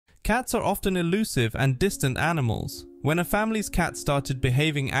Cats are often elusive and distant animals. When a family's cat started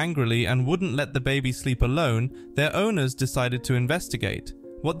behaving angrily and wouldn't let the baby sleep alone, their owners decided to investigate.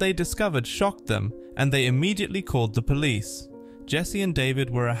 What they discovered shocked them, and they immediately called the police. Jesse and David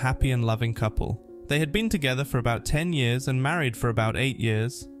were a happy and loving couple. They had been together for about 10 years and married for about 8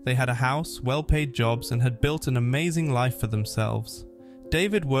 years. They had a house, well-paid jobs, and had built an amazing life for themselves.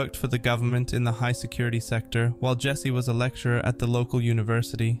 David worked for the government in the high-security sector, while Jesse was a lecturer at the local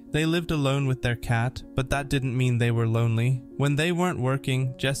university. They lived alone with their cat, but that didn't mean they were lonely. When they weren't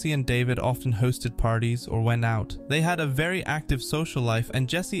working, Jesse and David often hosted parties or went out. They had a very active social life, and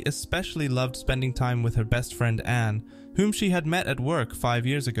Jesse especially loved spending time with her best friend Anne, whom she had met at work 5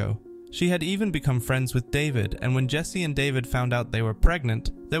 years ago. She had even become friends with David, and when Jesse and David found out they were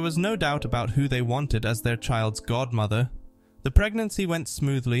pregnant, there was no doubt about who they wanted as their child's godmother. The pregnancy went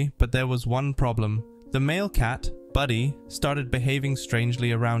smoothly, but there was one problem. The male cat, Buddy, started behaving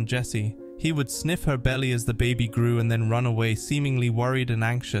strangely around Jesse. He would sniff her belly as the baby grew and then run away, seemingly worried and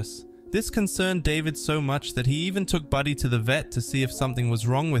anxious. This concerned David so much that he even took Buddy to the vet to see if something was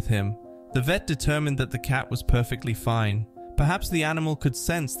wrong with him. The vet determined that the cat was perfectly fine. Perhaps the animal could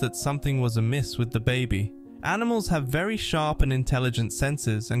sense that something was amiss with the baby. Animals have very sharp and intelligent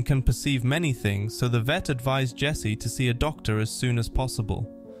senses and can perceive many things, so the vet advised Jesse to see a doctor as soon as possible.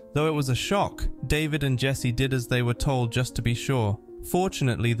 Though it was a shock, David and Jesse did as they were told just to be sure.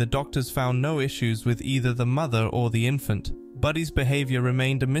 Fortunately, the doctors found no issues with either the mother or the infant. Buddy's behavior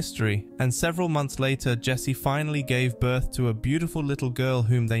remained a mystery, and several months later, Jesse finally gave birth to a beautiful little girl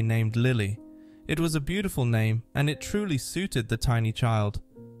whom they named Lily. It was a beautiful name, and it truly suited the tiny child.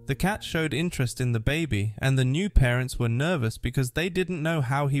 The cat showed interest in the baby, and the new parents were nervous because they didn't know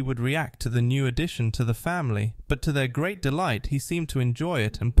how he would react to the new addition to the family, but to their great delight, he seemed to enjoy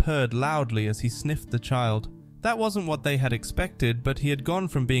it and purred loudly as he sniffed the child. That wasn't what they had expected, but he had gone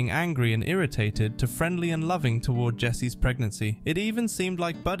from being angry and irritated to friendly and loving toward Jesse's pregnancy. It even seemed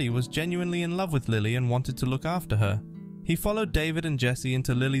like Buddy was genuinely in love with Lily and wanted to look after her. He followed David and Jesse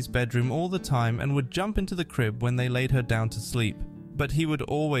into Lily's bedroom all the time and would jump into the crib when they laid her down to sleep. But he would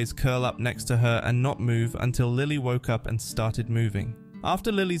always curl up next to her and not move until Lily woke up and started moving.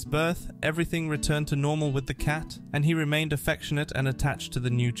 After Lily's birth, everything returned to normal with the cat, and he remained affectionate and attached to the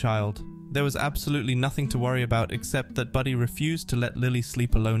new child. There was absolutely nothing to worry about except that Buddy refused to let Lily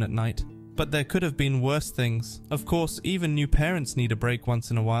sleep alone at night. But there could have been worse things. Of course, even new parents need a break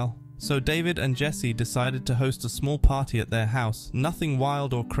once in a while. So David and Jesse decided to host a small party at their house. Nothing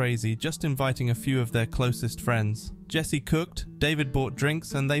wild or crazy, just inviting a few of their closest friends. Jesse cooked, David bought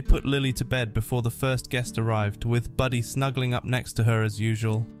drinks, and they put Lily to bed before the first guest arrived, with Buddy snuggling up next to her as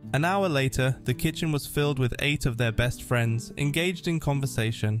usual. An hour later, the kitchen was filled with 8 of their best friends, engaged in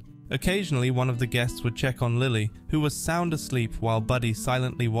conversation. Occasionally, one of the guests would check on Lily, who was sound asleep while Buddy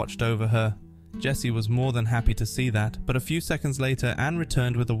silently watched over her. Jesse was more than happy to see that, but a few seconds later, Anne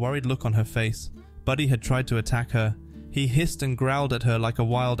returned with a worried look on her face. Buddy had tried to attack her. He hissed and growled at her like a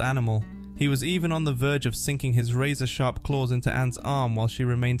wild animal. He was even on the verge of sinking his razor-sharp claws into Anne's arm while she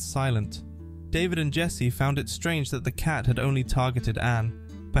remained silent. David and Jesse found it strange that the cat had only targeted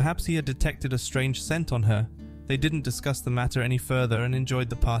Anne. Perhaps he had detected a strange scent on her. They didn't discuss the matter any further and enjoyed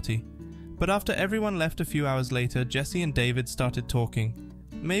the party. But after everyone left a few hours later, Jesse and David started talking.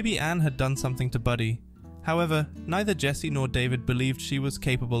 Maybe Anne had done something to Buddy. However, neither Jesse nor David believed she was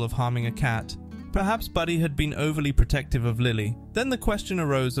capable of harming a cat. Perhaps Buddy had been overly protective of Lily. Then the question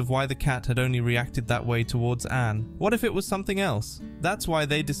arose of why the cat had only reacted that way towards Anne. What if it was something else? That's why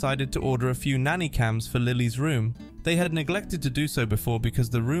they decided to order a few nanny cams for Lily's room. They had neglected to do so before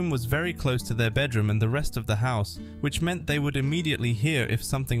because the room was very close to their bedroom and the rest of the house, which meant they would immediately hear if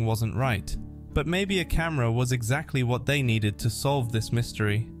something wasn't right. But maybe a camera was exactly what they needed to solve this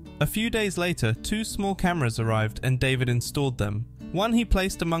mystery. A few days later, 2 small cameras arrived and David installed them. One he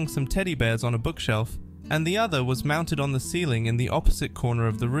placed among some teddy bears on a bookshelf, and the other was mounted on the ceiling in the opposite corner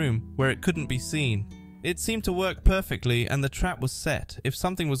of the room, where it couldn't be seen. It seemed to work perfectly, and the trap was set. If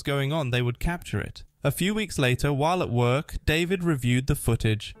something was going on, they would capture it. A few weeks later, while at work, David reviewed the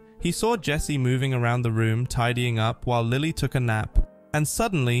footage. He saw Jesse moving around the room, tidying up, while Lily took a nap. And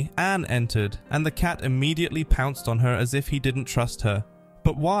suddenly, Anne entered, and the cat immediately pounced on her as if he didn't trust her.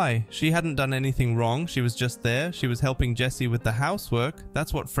 But why? She hadn't done anything wrong, she was just there, she was helping Jesse with the housework.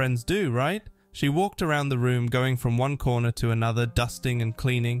 That's what friends do, right? She walked around the room, going from one corner to another, dusting and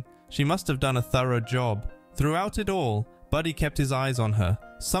cleaning. She must have done a thorough job. Throughout it all, Buddy kept his eyes on her.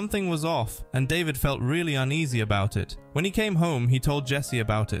 Something was off, and David felt really uneasy about it. When he came home, he told Jesse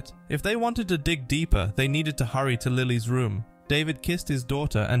about it. If they wanted to dig deeper, they needed to hurry to Lily's room. David kissed his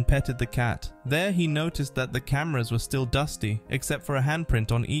daughter and petted the cat. There he noticed that the cameras were still dusty, except for a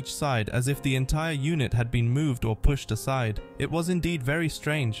handprint on each side, as if the entire unit had been moved or pushed aside. It was indeed very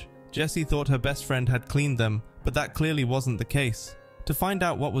strange. Jessie thought her best friend had cleaned them, but that clearly wasn't the case. To find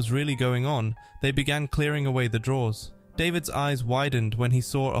out what was really going on, they began clearing away the drawers. David's eyes widened when he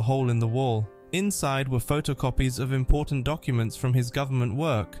saw a hole in the wall. Inside were photocopies of important documents from his government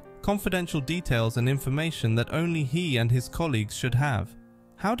work, confidential details and information that only he and his colleagues should have.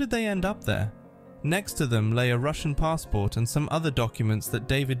 How did they end up there? Next to them lay a Russian passport and some other documents that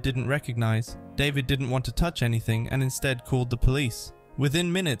David didn't recognize. David didn't want to touch anything and instead called the police.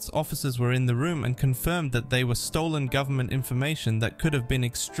 Within minutes, officers were in the room and confirmed that they were stolen government information that could have been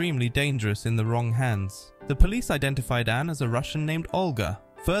extremely dangerous in the wrong hands. The police identified Anne as a Russian named Olga.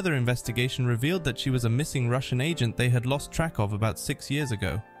 Further investigation revealed that she was a missing Russian agent they had lost track of about 6 years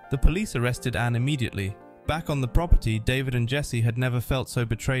ago. The police arrested Anne immediately. Back on the property, David and Jessie had never felt so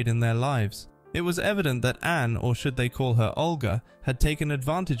betrayed in their lives. It was evident that Anne, or should they call her Olga, had taken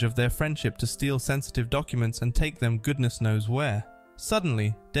advantage of their friendship to steal sensitive documents and take them goodness knows where.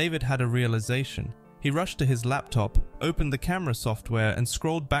 Suddenly, David had a realization. He rushed to his laptop, opened the camera software and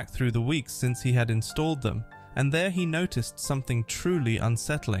scrolled back through the weeks since he had installed them, and there he noticed something truly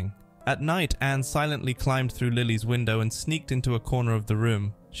unsettling. At night, Anne silently climbed through Lily's window and sneaked into a corner of the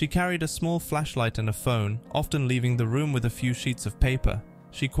room. She carried a small flashlight and a phone, often leaving the room with a few sheets of paper.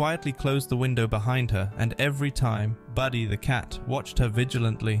 She quietly closed the window behind her, and every time, Buddy the cat watched her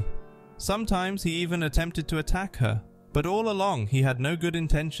vigilantly. Sometimes he even attempted to attack her, but all along he had no good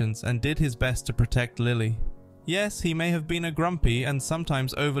intentions and did his best to protect Lily. Yes, he may have been a grumpy and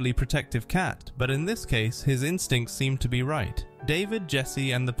sometimes overly protective cat, but in this case his instincts seemed to be right. David,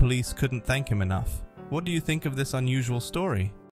 Jessie and the police couldn't thank him enough. What do you think of this unusual story?